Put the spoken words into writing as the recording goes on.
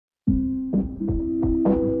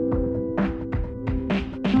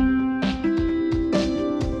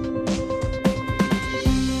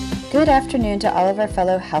Good afternoon to all of our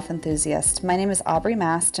fellow health enthusiasts. My name is Aubrey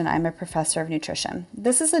Mast, and I'm a professor of nutrition.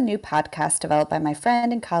 This is a new podcast developed by my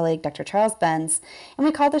friend and colleague, Dr. Charles Benz, and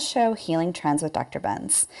we call the show Healing Trends with Dr.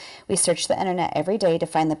 Benz. We search the internet every day to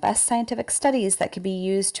find the best scientific studies that could be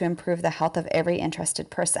used to improve the health of every interested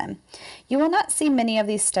person. You will not see many of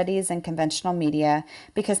these studies in conventional media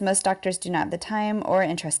because most doctors do not have the time or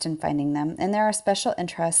interest in finding them, and there are special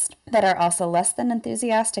interests that are also less than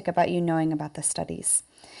enthusiastic about you knowing about the studies.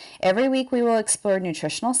 Every week we will explore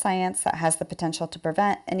nutritional science that has the potential to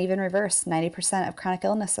prevent and even reverse 90% of chronic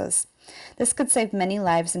illnesses. This could save many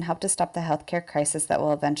lives and help to stop the healthcare crisis that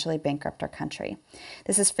will eventually bankrupt our country.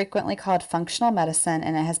 This is frequently called functional medicine,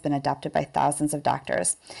 and it has been adopted by thousands of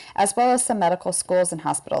doctors, as well as some medical schools and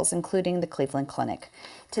hospitals, including the Cleveland Clinic.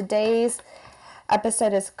 Today's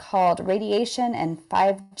episode is called Radiation and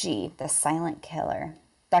 5G, the Silent Killer.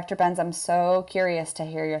 Dr. Benz, I'm so curious to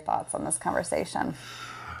hear your thoughts on this conversation.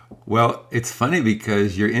 Well, it's funny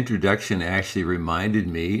because your introduction actually reminded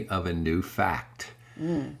me of a new fact.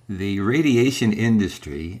 The radiation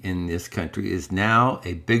industry in this country is now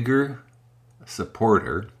a bigger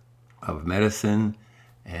supporter of medicine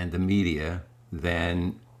and the media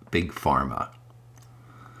than Big Pharma.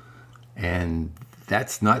 And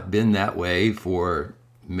that's not been that way for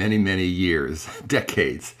many, many years,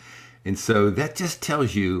 decades. And so that just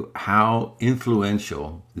tells you how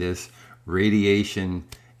influential this radiation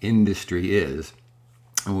industry is.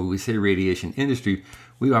 And when we say radiation industry,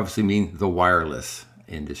 we obviously mean the wireless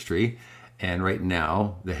industry. And right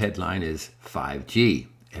now, the headline is 5G.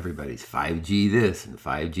 Everybody's 5G this and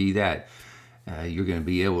 5G that. You're going to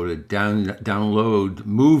be able to download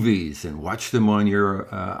movies and watch them on your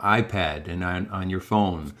iPad and on your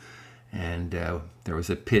phone. And there was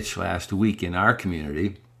a pitch last week in our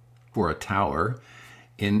community for a tower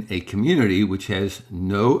in a community which has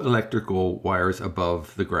no electrical wires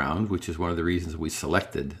above the ground, which is one of the reasons we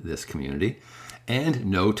selected this community, and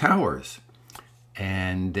no towers.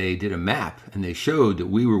 And they did a map, and they showed that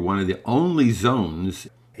we were one of the only zones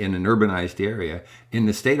in an urbanized area in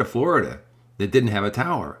the state of Florida that didn't have a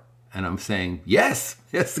tower. And I'm saying, yes,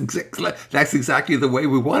 that's exactly the way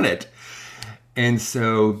we want it. And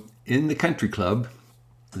so in the country club,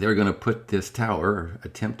 they're going to put this tower, or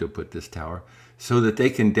attempt to put this tower, so that they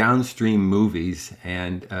can downstream movies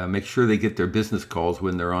and make sure they get their business calls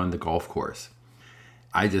when they're on the golf course.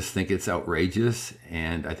 I just think it's outrageous,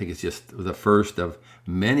 and I think it's just the first of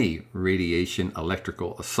many radiation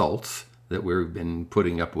electrical assaults that we've been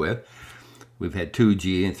putting up with. We've had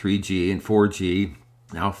 2G and 3G and 4G,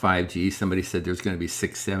 now 5G. Somebody said there's going to be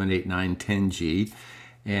 6, 7, 8, 9, 10G,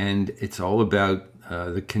 and it's all about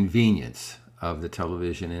the convenience of the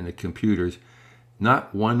television and the computers.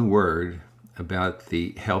 Not one word about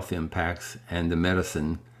the health impacts and the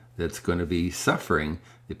medicine that's going to be suffering,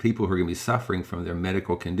 the people who are going to be suffering from their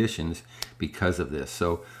medical conditions because of this.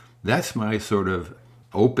 So that's my sort of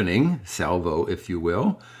opening salvo, if you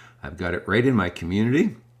will. I've got it right in my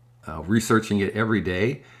community, researching it every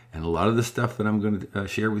day. And a lot of the stuff that I'm going to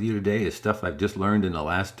share with you today is stuff I've just learned in the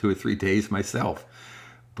last 2 or 3 days myself.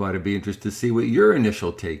 But I'd be interested to see what your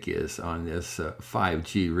initial take is on this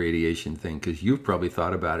 5G radiation thing, because you've probably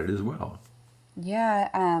thought about it as well. Yeah,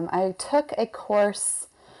 I took a course,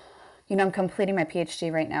 I'm completing my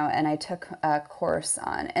PhD right now, and I took a course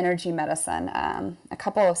on energy medicine a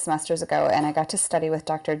couple of semesters ago, and I got to study with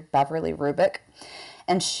Dr. Beverly Rubik,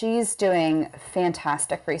 and she's doing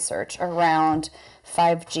fantastic research around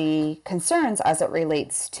 5G concerns as it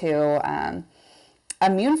relates to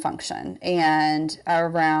immune function and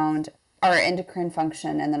around our endocrine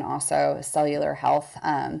function, and then also cellular health.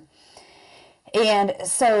 And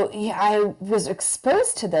so I was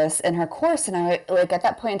exposed to this in her course, and at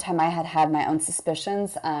that point in time, I had my own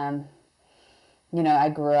suspicions. I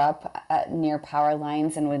grew up near power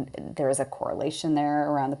lines, and when there was a correlation there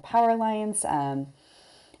around the power lines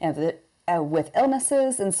with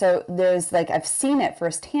illnesses. And so there's I've seen it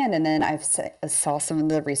firsthand, and then I saw some of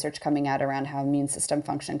the research coming out around how immune system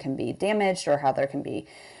function can be damaged, or how there can be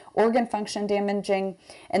organ function damaging.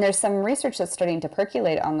 And there's some research that's starting to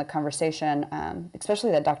percolate on the conversation,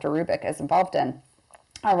 especially that Dr. Rubik is involved in,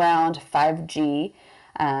 around 5G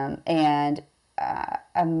and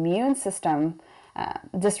immune system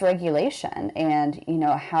dysregulation, and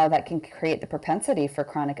how that can create the propensity for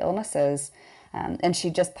chronic illnesses. And she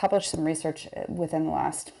just published some research within the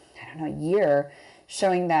last, year,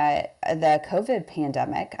 showing that the COVID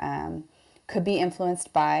pandemic could be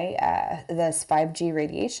influenced by this 5G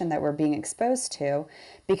radiation that we're being exposed to,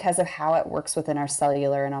 because of how it works within our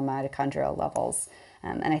cellular and our mitochondrial levels.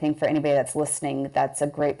 And I think for anybody that's listening, that's a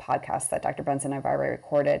great podcast that Dr. Benz and I have already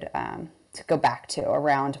recorded to go back to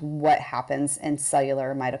around what happens in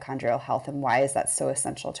cellular mitochondrial health and why is that so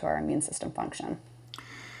essential to our immune system function.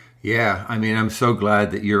 Yeah, I mean, I'm so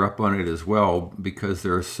glad that you're up on it as well, because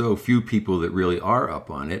there are so few people that really are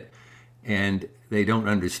up on it, and they don't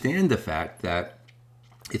understand the fact that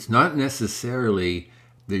it's not necessarily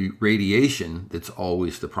the radiation that's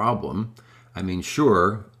always the problem. I mean,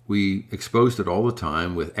 sure, we exposed it all the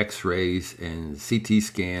time with x-rays and CT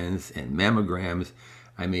scans and mammograms.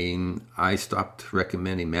 I mean, I stopped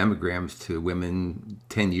recommending mammograms to women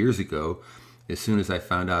 10 years ago as soon as I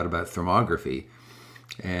found out about thermography.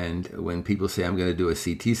 And when people say I'm going to do a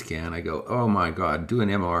CT scan, I go, oh my God, do an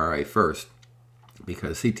MRI first,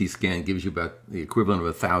 because CT scan gives you about the equivalent of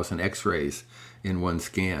 1,000 x-rays in one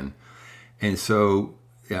scan. And so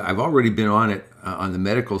yeah, I've already been on it on the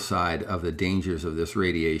medical side of the dangers of this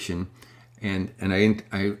radiation. And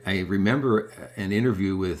I remember an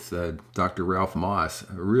interview with Dr. Ralph Moss,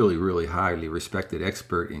 a really, really highly respected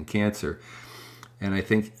expert in cancer. And I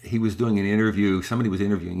think he was doing an interview, somebody was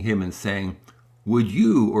interviewing him and saying, would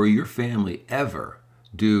you or your family ever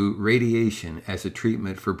do radiation as a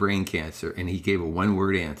treatment for brain cancer? And he gave a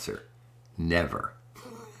one-word answer: never.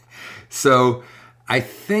 So I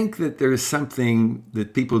think that there's something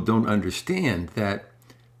that people don't understand, that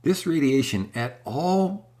this radiation at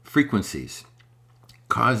all frequencies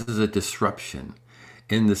causes a disruption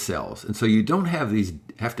in the cells. And so you don't have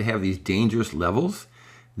to have these dangerous levels.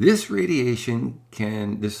 This radiation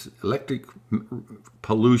this electric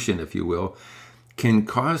pollution, if you will, can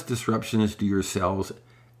cause disruptions to your cells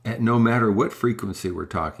at no matter what frequency we're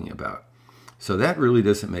talking about. So that really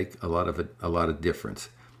doesn't make a lot of difference.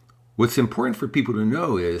 What's important for people to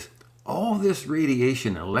know is all this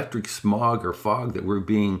radiation, electric smog or fog that we're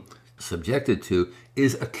being subjected to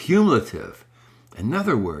is accumulative. In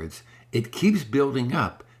other words, it keeps building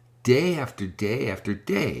up day after day after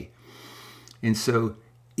day. And so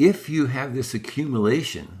if you have this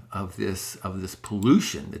accumulation of this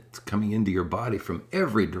pollution that's coming into your body from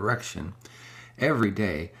every direction every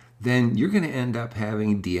day, then you're going to end up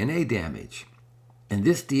having DNA damage. And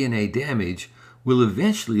this DNA damage will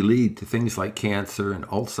eventually lead to things like cancer and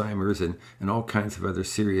Alzheimer's and all kinds of other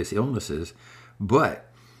serious illnesses. But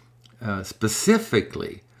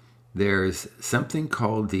specifically, there's something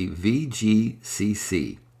called the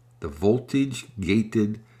VGCC, the voltage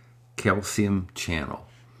gated calcium channel.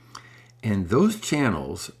 And those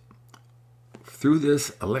channels, through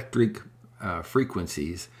this electric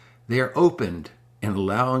frequencies, they are opened and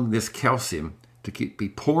allowing this calcium to be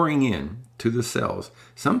pouring in to the cells,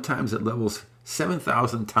 sometimes at levels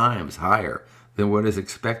 7,000 times higher than what is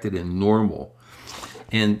expected in normal.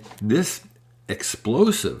 And this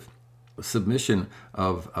explosive submission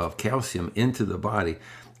of calcium into the body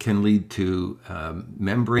can lead to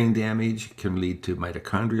membrane damage, can lead to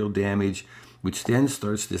mitochondrial damage, which then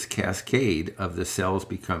starts this cascade of the cells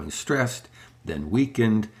becoming stressed, then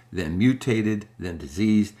weakened, then mutated, then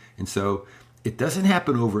diseased. And so it doesn't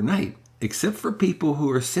happen overnight, except for people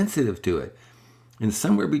who are sensitive to it. And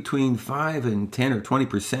somewhere between 5 and 10 or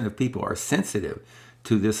 20% of people are sensitive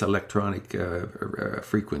to this electronic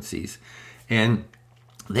frequencies. And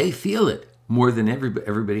they feel it more than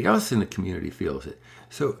everybody else in the community feels it.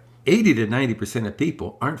 So 80 to 90% of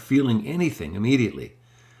people aren't feeling anything immediately,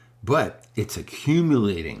 but it's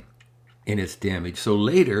accumulating in its damage. So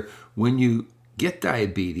later, when you get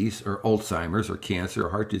diabetes or Alzheimer's or cancer or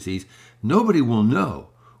heart disease, nobody will know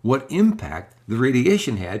what impact the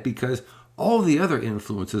radiation had, because all the other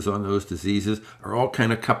influences on those diseases are all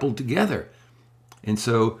kind of coupled together. And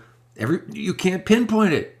so you can't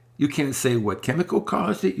pinpoint it. You can't say what chemical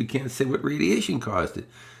caused it. You can't say what radiation caused it.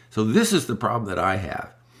 So this is the problem that I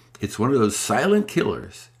have. It's one of those silent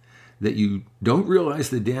killers that you don't realize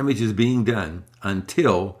the damage is being done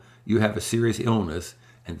until you have a serious illness,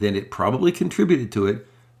 and then it probably contributed to it,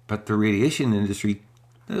 but the radiation industry,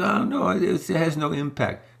 no, it has no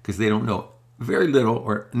impact because they don't know very little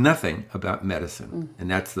or nothing about medicine, and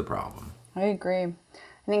that's the problem. I agree. I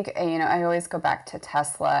think, I always go back to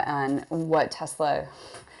Tesla and what Tesla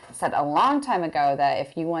said a long time ago, that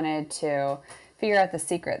if you wanted to figure out the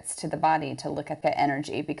secrets to the body, to look at the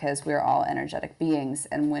energy, because we're all energetic beings.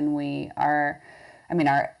 And when we are,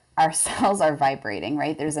 our cells are vibrating,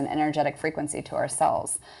 right? There's an energetic frequency to our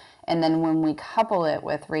cells. And then when we couple it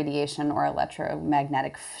with radiation or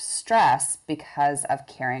electromagnetic stress, because of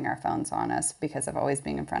carrying our phones on us, because of always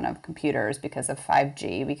being in front of computers, because of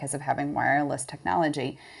 5G, because of having wireless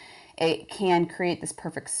technology, it can create this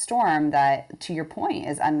perfect storm that, to your point,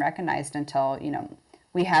 is unrecognized until,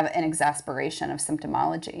 we have an exacerbation of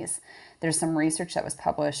symptomologies. There's some research that was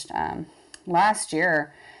published last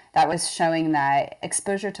year that was showing that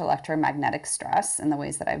exposure to electromagnetic stress in the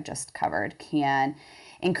ways that I've just covered can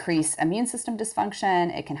increase immune system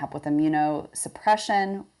dysfunction. It can help with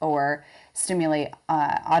immunosuppression or stimulate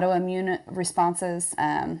autoimmune responses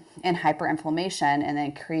and hyperinflammation, and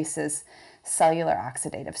increases cellular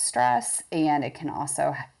oxidative stress. And it can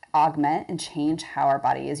also augment and change how our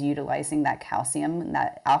body is utilizing that calcium,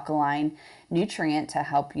 that alkaline nutrient, to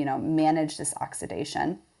help manage this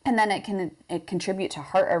oxidation. And then it contribute to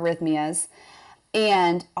heart arrhythmias.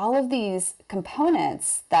 And all of these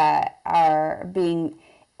components that are being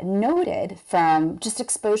noted from just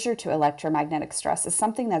exposure to electromagnetic stress is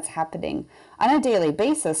something that's happening on a daily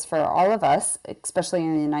basis for all of us, especially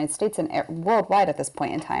in the United States and worldwide at this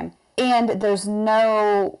point in time. And there's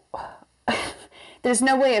no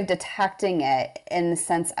way of detecting it in the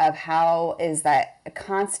sense of how is that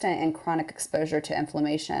constant and chronic exposure to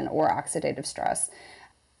inflammation or oxidative stress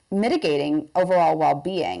mitigating overall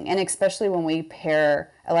well-being. And especially when we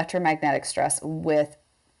pair electromagnetic stress with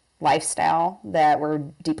lifestyle that we're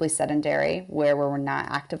deeply sedentary, where we're not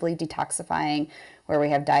actively detoxifying, where we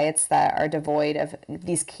have diets that are devoid of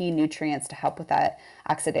these key nutrients to help with that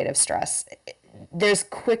oxidative stress. There's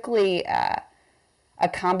quickly a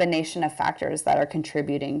combination of factors that are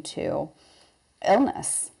contributing to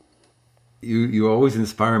illness. You always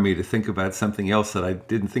inspire me to think about something else that I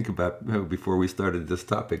didn't think about before we started this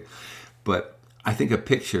topic. But I think a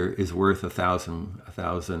picture is worth a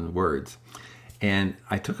thousand words. And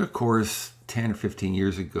I took a course 10 or 15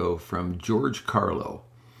 years ago from George Carlo.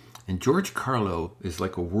 And George Carlo is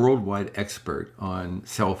like a worldwide expert on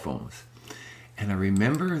cell phones. And I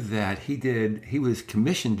remember that he was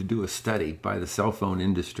commissioned to do a study by the cell phone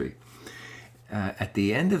industry. At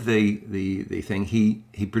the end of the thing,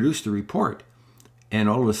 he produced a report. And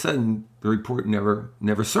all of a sudden, the report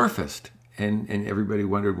never surfaced. And everybody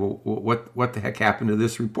wondered, well, what the heck happened to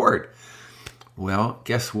this report? Well,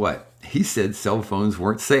 guess what? He said cell phones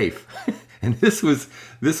weren't safe. And this was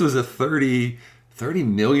a $30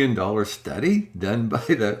 million study done by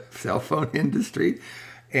the cell phone industry.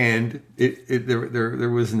 And there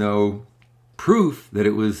was no proof that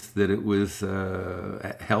it was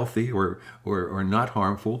healthy or not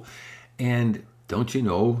harmful. And don't you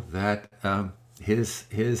know that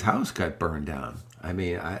his house got burned down? I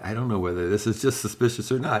mean, I don't know whether this is just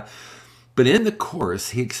suspicious or not. But in the course,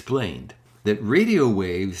 he explained that radio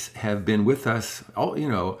waves have been with us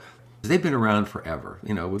they've been around forever.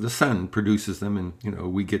 The sun produces them,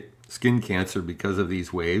 and we get skin cancer because of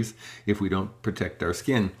these waves if we don't protect our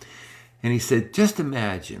skin. And he said, just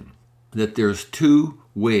imagine that there's two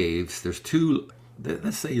waves. There's two.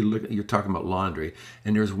 Let's say you're talking about laundry,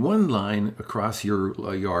 and there's one line across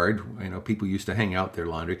your yard. People used to hang out their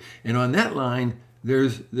laundry, and on that line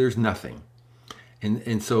there's nothing.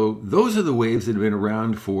 And so those are the waves that have been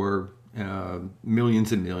around for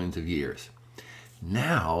millions and millions of years.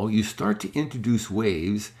 Now you start to introduce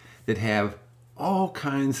waves that have all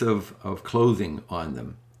kinds of clothing on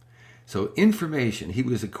them. So information, he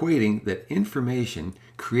was equating that information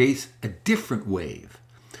creates a different wave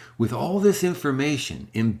with all this information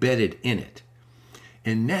embedded in it.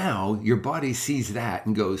 And now your body sees that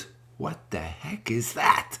and goes, what the heck is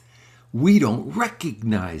that? We don't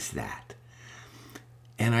recognize that.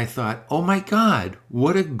 And I thought, oh my God,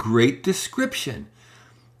 what a great description.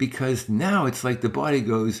 Because now it's like the body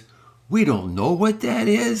goes, we don't know what that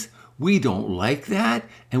is. We don't like that.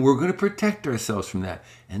 And we're going to protect ourselves from that.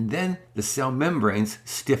 And then the cell membranes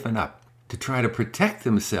stiffen up to try to protect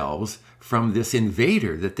themselves from this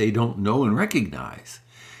invader that they don't know and recognize.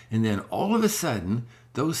 And then all of a sudden,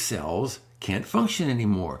 those cells can't function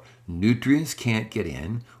anymore. Nutrients can't get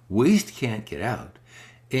in. Waste can't get out.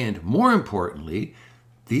 And more importantly,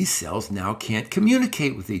 these cells now can't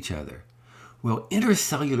communicate with each other. Well,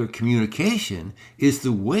 intercellular communication is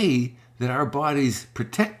the way that our bodies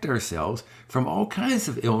protect ourselves from all kinds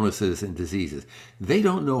of illnesses and diseases. They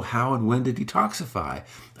don't know how and when to detoxify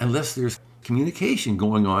unless there's communication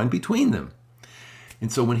going on between them.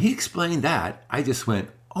 And so when he explained that, I just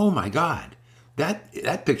went, oh my God,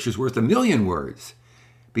 that picture's worth a million words,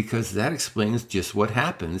 because that explains just what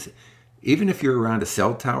happens. Even if you're around a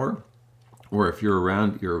cell tower, or if you're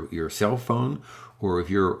around your cell phone, or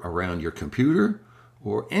if you're around your computer,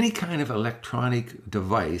 or any kind of electronic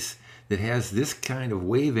device that has this kind of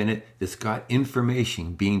wave in it that's got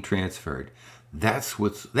information being transferred. That's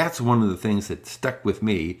one of the things that stuck with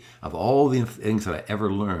me of all the things that I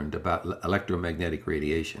ever learned about electromagnetic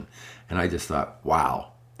radiation. And I just thought,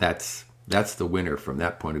 wow, that's the winner from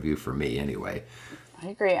that point of view for me anyway. I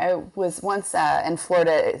agree. I was once in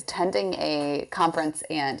Florida attending a conference,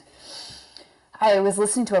 and I was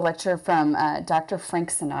listening to a lecture from Dr. Frank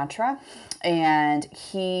Sinatra, and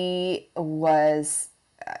Dr.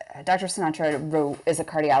 Sinatra is a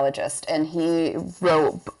cardiologist, and he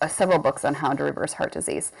wrote several books on how to reverse heart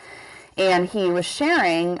disease. And he was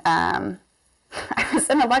sharing, I was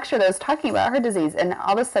in a lecture that was talking about heart disease, and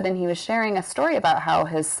all of a sudden he was sharing a story about how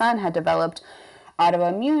his son had developed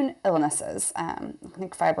autoimmune illnesses, I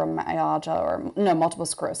think fibromyalgia or no, multiple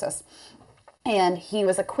sclerosis. And he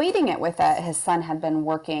was equating it with that his son had been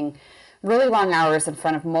working really long hours in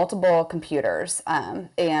front of multiple computers,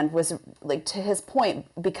 and was, like, to his point,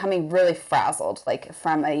 becoming really frazzled, like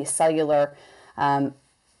from a cellular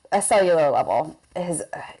level.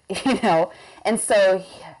 And so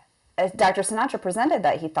Dr. Sinatra presented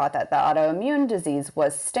that he thought that the autoimmune disease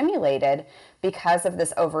was stimulated because of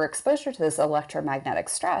this overexposure to this electromagnetic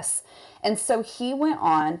stress. And so he went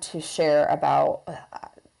on to share about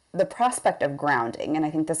the prospect of grounding. And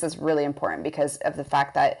I think this is really important because of the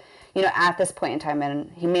fact that, at this point in time in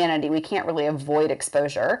humanity, we can't really avoid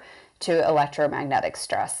exposure to electromagnetic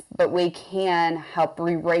stress, but we can help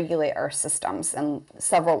re-regulate our systems in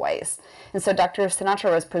several ways. And so Dr.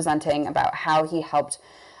 Sinatra was presenting about how he helped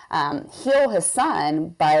heal his son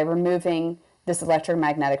by removing this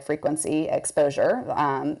electromagnetic frequency exposure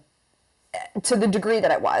to the degree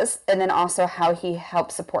that it was, and then also how he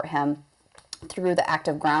helped support him through the act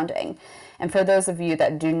of grounding. And for those of you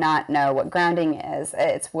that do not know what grounding is,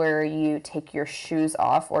 it's where you take your shoes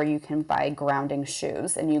off, or you can buy grounding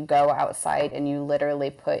shoes, and you go outside and you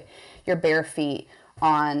literally put your bare feet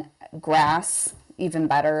on grass, even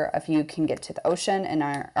better if you can get to the ocean and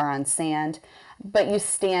are on sand. But you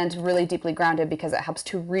stand really deeply grounded because it helps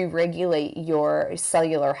to re-regulate your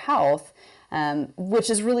cellular health,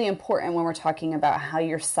 which is really important when we're talking about how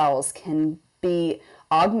your cells can be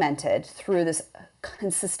augmented through this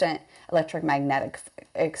consistent electromagnetic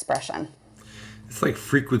expression. It's like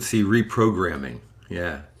frequency reprogramming.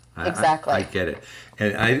 Yeah. Exactly. I get it.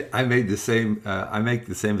 And I made the same, I make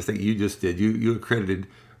the same mistake you just did. You accredited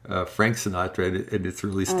Frank Sinatra, and it's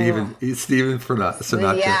really Stephen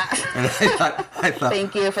Sinatra. Yeah. And I thought.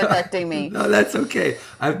 Thank you for correcting me. No, that's okay.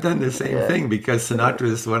 I've done the same thing because Sinatra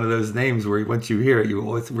is one of those names where once you hear it, you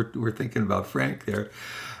always we're thinking about Frank there.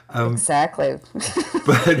 Exactly.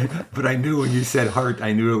 but I knew when you said heart,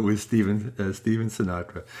 I knew it was Stephen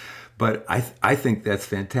Sinatra. But I think that's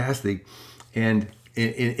fantastic, and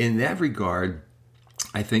in that regard,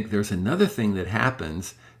 I think there's another thing that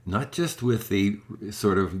happens, not just with the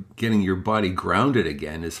sort of getting your body grounded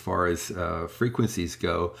again as far as frequencies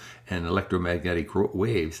go and electromagnetic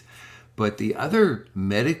waves, but the other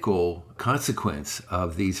medical consequence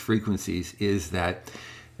of these frequencies is that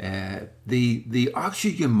the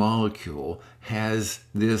oxygen molecule has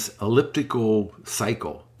this elliptical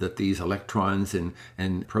cycle that these electrons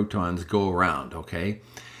and protons go around, okay?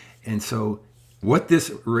 And so what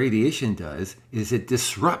this radiation does is it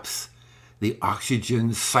disrupts the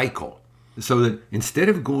oxygen cycle, so that instead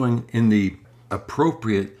of going in the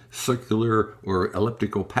appropriate circular or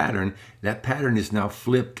elliptical pattern, that pattern is now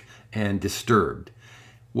flipped and disturbed.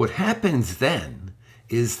 What happens then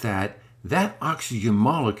is that oxygen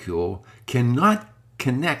molecule cannot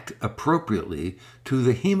connect appropriately to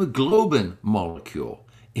the hemoglobin molecule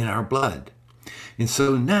in our blood. And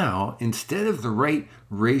so now, instead of the right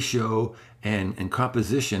ratio and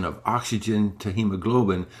composition of oxygen to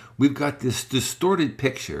hemoglobin, we've got this distorted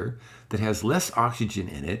picture that has less oxygen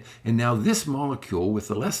in it, and now this molecule with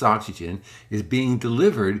the less oxygen is being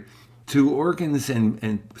delivered to organs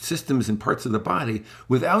and systems and parts of the body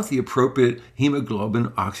without the appropriate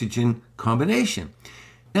hemoglobin-oxygen combination.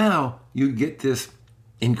 Now you get this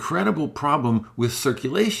incredible problem with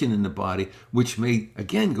circulation in the body, which may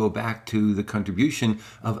again go back to the contribution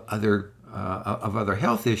of other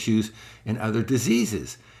health issues and other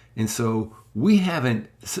diseases. And so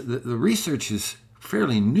the research is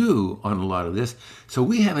fairly new on a lot of this, so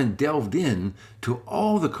we haven't delved in to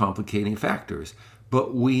all the complicating factors.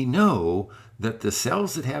 But we know that the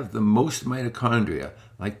cells that have the most mitochondria,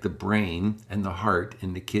 like the brain and the heart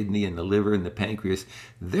and the kidney and the liver and the pancreas,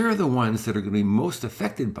 they're the ones that are going to be most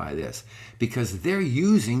affected by this because they're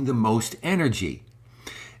using the most energy.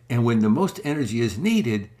 And when the most energy is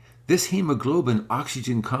needed, this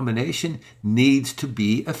hemoglobin-oxygen combination needs to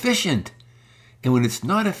be efficient. And when it's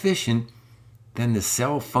not efficient, then the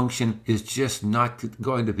cell function is just not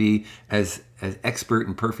going to be as expert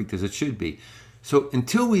and perfect as it should be. So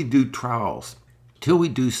until we do trials, till we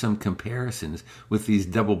do some comparisons with these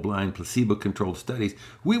double-blind, placebo-controlled studies,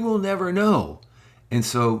 we will never know. And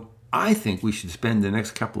so I think we should spend the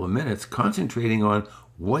next couple of minutes concentrating on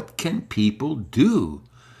what can people do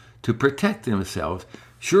to protect themselves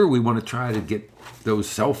Sure, we want to try to get those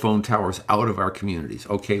cell phone towers out of our communities.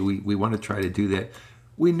 Okay, we want to try to do that.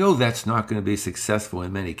 We know that's not going to be successful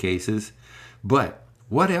in many cases, but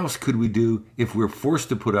what else could we do if we're forced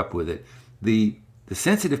to put up with it? The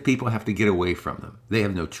sensitive people have to get away from them. They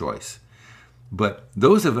have no choice. But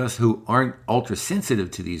those of us who aren't ultra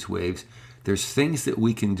sensitive to these waves, there's things that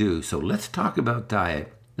we can do. So let's talk about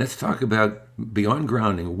diet. Let's talk about beyond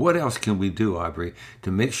grounding. What else can we do, Aubrey, to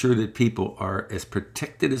make sure that people are as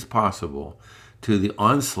protected as possible to the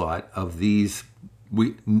onslaught of these?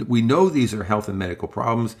 We know these are health and medical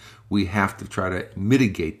problems. We have to try to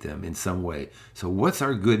mitigate them in some way. So what's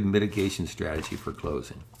our good mitigation strategy for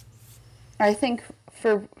closing? I think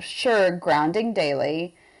for sure grounding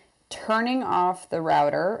daily, turning off the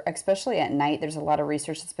router, especially at night. There's a lot of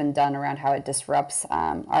research that's been done around how it disrupts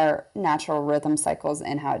our natural rhythm cycles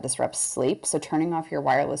and how it disrupts sleep. So turning off your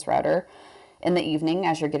wireless router in the evening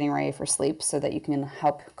as you're getting ready for sleep so that you can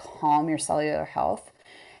help calm your cellular health.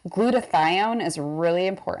 Glutathione is really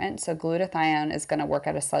important. So glutathione is going to work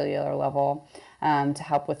at a cellular level to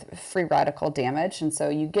help with free radical damage. And so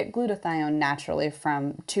you get glutathione naturally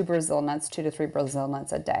from 2 Brazil nuts, 2 to 3 Brazil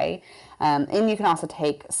nuts a day. And you can also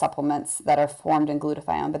take supplements that are formed in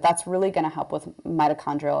glutathione, but that's really going to help with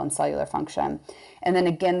mitochondrial and cellular function. And then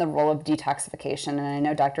again, the role of detoxification. And I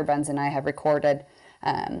know Dr. Benz and I have recorded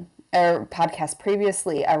a podcast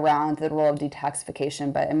previously around the role of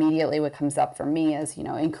detoxification, but immediately what comes up for me is,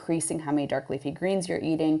 increasing how many dark leafy greens you're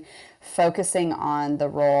eating, focusing on the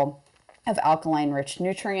role of alkaline-rich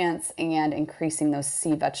nutrients, and increasing those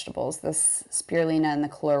sea vegetables, the spirulina and the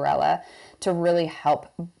chlorella, to really help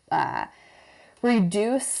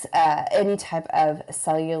reduce any type of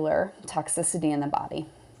cellular toxicity in the body.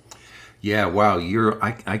 Yeah, wow.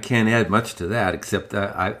 I can't add much to that except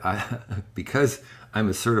I because I'm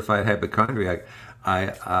a certified hypochondriac.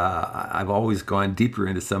 I've always gone deeper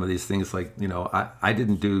into some of these things. Like, I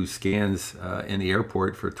didn't do scans in the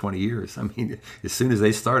airport for 20 years. I mean, as soon as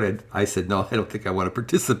they started, I said, no, I don't think I want to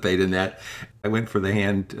participate in that. I went for the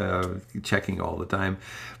hand checking all the time.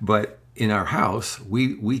 But in our house,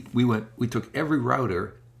 we took every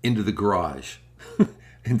router into the garage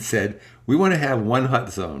and said, we want to have one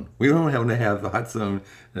hot zone. We don't want to have the hot zone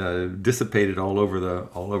dissipated all over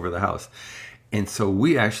the house. And so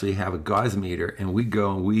we actually have a gauge meter, and we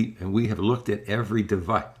go and we have looked at every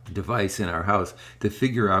device in our house to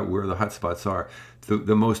figure out where the hot spots are.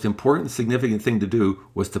 The most important, significant thing to do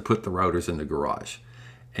was to put the routers in the garage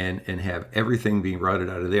and have everything being routed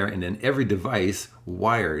out of there, and then every device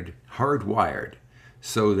hardwired,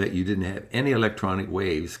 so that you didn't have any electronic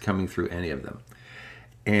waves coming through any of them.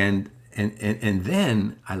 And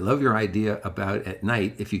then I love your idea about at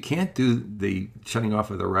night, if you can't do the shutting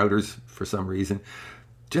off of the routers for some reason,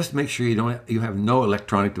 just make sure you have no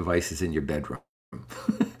electronic devices in your bedroom.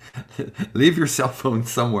 Leave your cell phone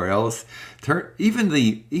somewhere else. Even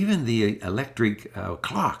the electric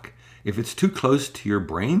clock. If it's too close to your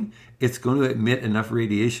brain, it's going to emit enough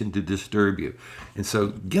radiation to disturb you. And so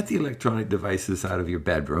get the electronic devices out of your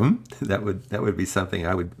bedroom. That would be something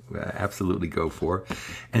I would absolutely go for.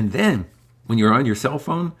 And then when you're on your cell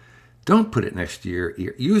phone, don't put it next to your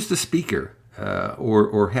ear. Use the speaker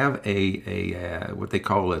or have a what they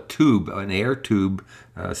call a tube, an air tube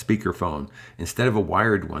speakerphone instead of a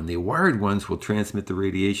wired one. The wired ones will transmit the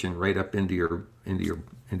radiation right up into your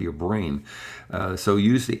brain. So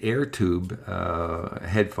use the air tube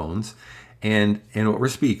headphones or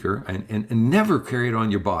speaker, and never carry it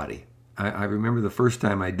on your body. I remember the first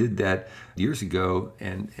time I did that years ago,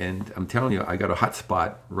 and I'm telling you, I got a hot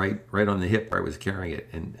spot right on the hip where I was carrying it,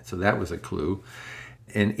 and so that was a clue.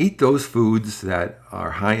 And eat those foods that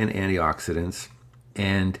are high in antioxidants.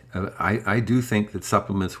 And I do think that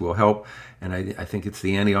supplements will help, and I think it's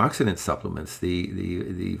the antioxidant supplements,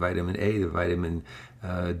 the vitamin A, the vitamin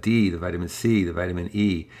D, the vitamin C, the vitamin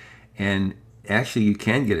E. And actually you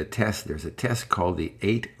can get a test. There's a test called the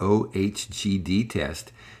 8-OHGD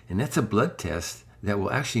test, and that's a blood test that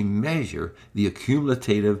will actually measure the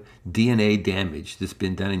accumulative DNA damage that's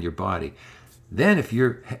been done in your body. Then if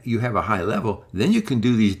you have a high level, then you can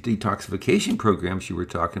do these detoxification programs you were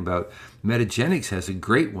talking about. Metagenics has a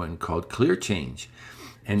great one called Clear Change.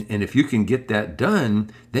 And if you can get that done,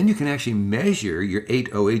 then you can actually measure your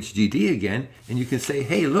 8-OHGD again, and you can say,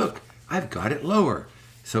 hey, look, I've got it lower.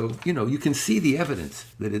 So, you can see the evidence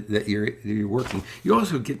that you're working. You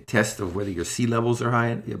also get tests of whether your C levels are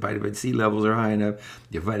high, your vitamin C levels are high enough,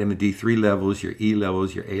 your vitamin D3 levels, your E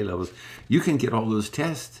levels, your A levels. You can get all those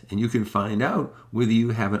tests, and you can find out whether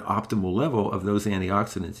you have an optimal level of those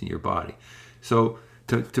antioxidants in your body. So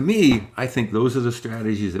to me, I think those are the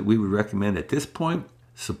strategies that we would recommend at this point.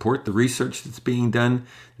 support the research that's being done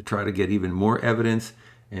to try to get even more evidence.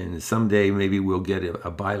 And someday maybe we'll get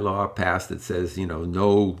a bylaw passed that says,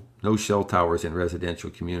 no cell towers in residential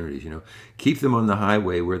communities. Keep them on the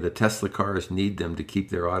highway where the Tesla cars need them to keep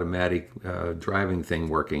their automatic driving thing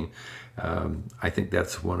working. I think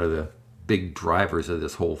that's one of the big drivers of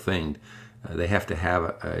this whole thing. They have to have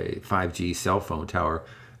a 5G cell phone tower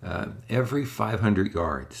every 500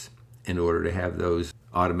 yards in order to have those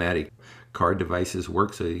automatic car devices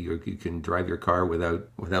work, so you can drive your car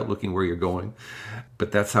without looking where you're going.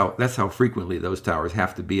 But that's how frequently those towers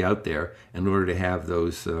have to be out there in order to have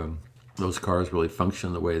those cars really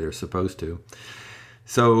function the way they're supposed to.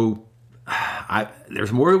 So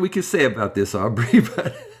there's more we could say about this, Aubrey,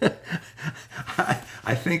 but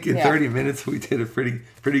I think in 30 minutes we did a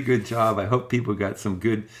pretty good job. I hope people got some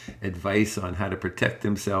good advice on how to protect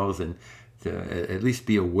themselves and to at least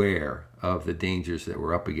be aware of the dangers that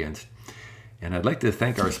we're up against. And I'd like to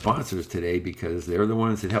thank our sponsors today because they're the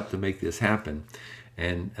ones that helped to make this happen.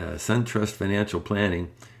 And SunTrust Financial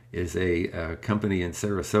Planning is a company in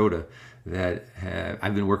Sarasota that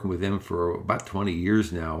I've been working with them for about 20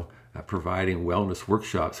 years now, providing wellness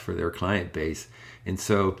workshops for their client base. And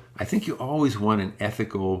so I think you always want an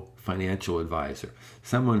ethical financial advisor,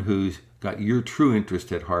 someone who's got your true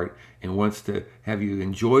interest at heart and wants to have you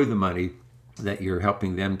enjoy the money that you're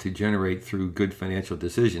helping them to generate through good financial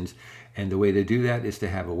decisions. And the way to do that is to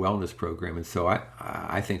have a wellness program. And so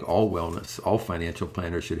I think all financial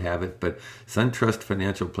planners should have it. But SunTrust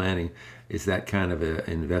Financial Planning is that kind of an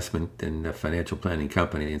investment in a financial planning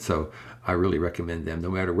company. And so I really recommend them.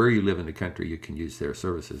 No matter where you live in the country, you can use their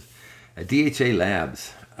services. DHA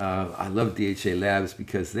Labs. I love DHA Labs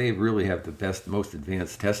because they really have the best, most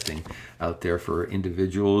advanced testing out there for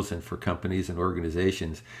individuals and for companies and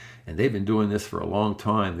organizations. And they've been doing this for a long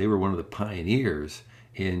time. They were one of the pioneers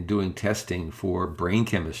in doing testing for brain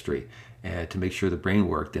chemistry to make sure the brain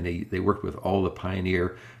worked. And they worked with all the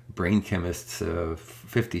pioneer brain chemists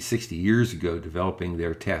 50, 60 years ago developing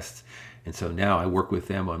their tests. And so now I work with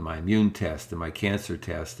them on my immune test and my cancer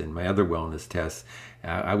test and my other wellness tests.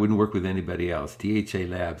 I wouldn't work with anybody else. DHA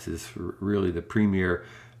Labs is really the premier,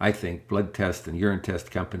 I think, blood test and urine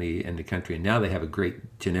test company in the country. And now they have a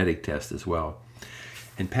great genetic test as well.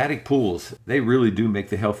 And Paddock Pools, they really do make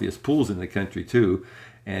the healthiest pools in the country too.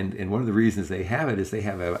 And one of the reasons they have it is they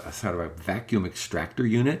have a sort of a vacuum extractor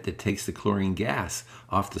unit that takes the chlorine gas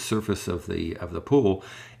off the surface of the pool.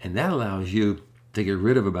 And that allows you to get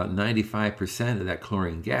rid of about 95% of that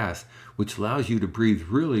chlorine gas, which allows you to breathe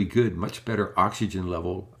really good, much better oxygen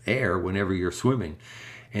level air whenever you're swimming.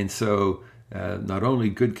 And so not only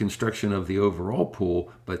good construction of the overall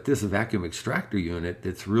pool, but this vacuum extractor unit,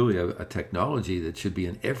 that's really a technology that should be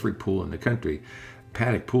in every pool in the country.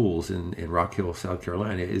 Paddock Pools in Rock Hill, South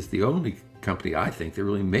Carolina is the only company, I think, that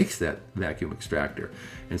really makes that vacuum extractor.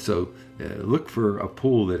 And so look for a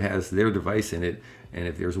pool that has their device in it. And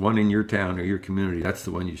if there's one in your town or your community, that's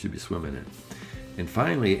the one you should be swimming in. And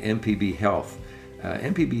finally, MPB Health.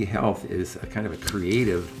 MPB Health is a kind of a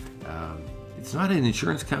creative, it's not an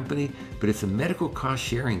insurance company, but it's a medical cost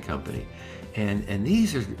sharing company. And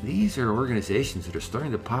these are organizations that are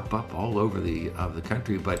starting to pop up all over the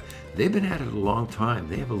country, but they've been at it a long time.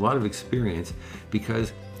 They have a lot of experience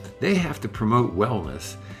because they have to promote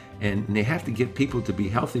wellness and they have to get people to be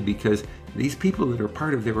healthy because these people that are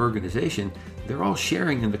part of their organization, they're all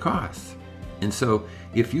sharing in the costs. And so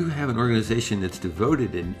if you have an organization that's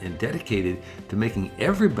devoted and dedicated to making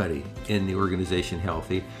everybody in the organization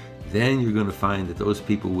healthy, then you're going to find that those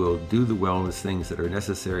people will do the wellness things that are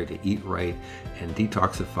necessary to eat right and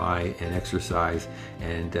detoxify and exercise.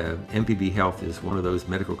 And MPB Health is one of those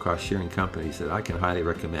medical cost sharing companies that I can highly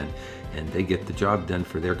recommend. And they get the job done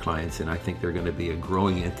for their clients, and I think they're going to be a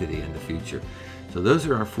growing entity in the future. So those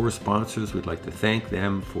are our 4 sponsors. We'd like to thank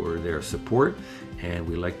them for their support, and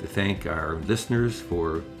we'd like to thank our listeners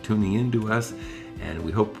for tuning in to us. And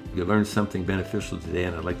we hope you learned something beneficial today.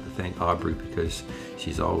 And I'd like to thank Aubrey because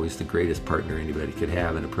she's always the greatest partner anybody could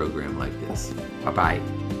have in a program like this.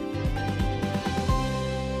 Bye-bye.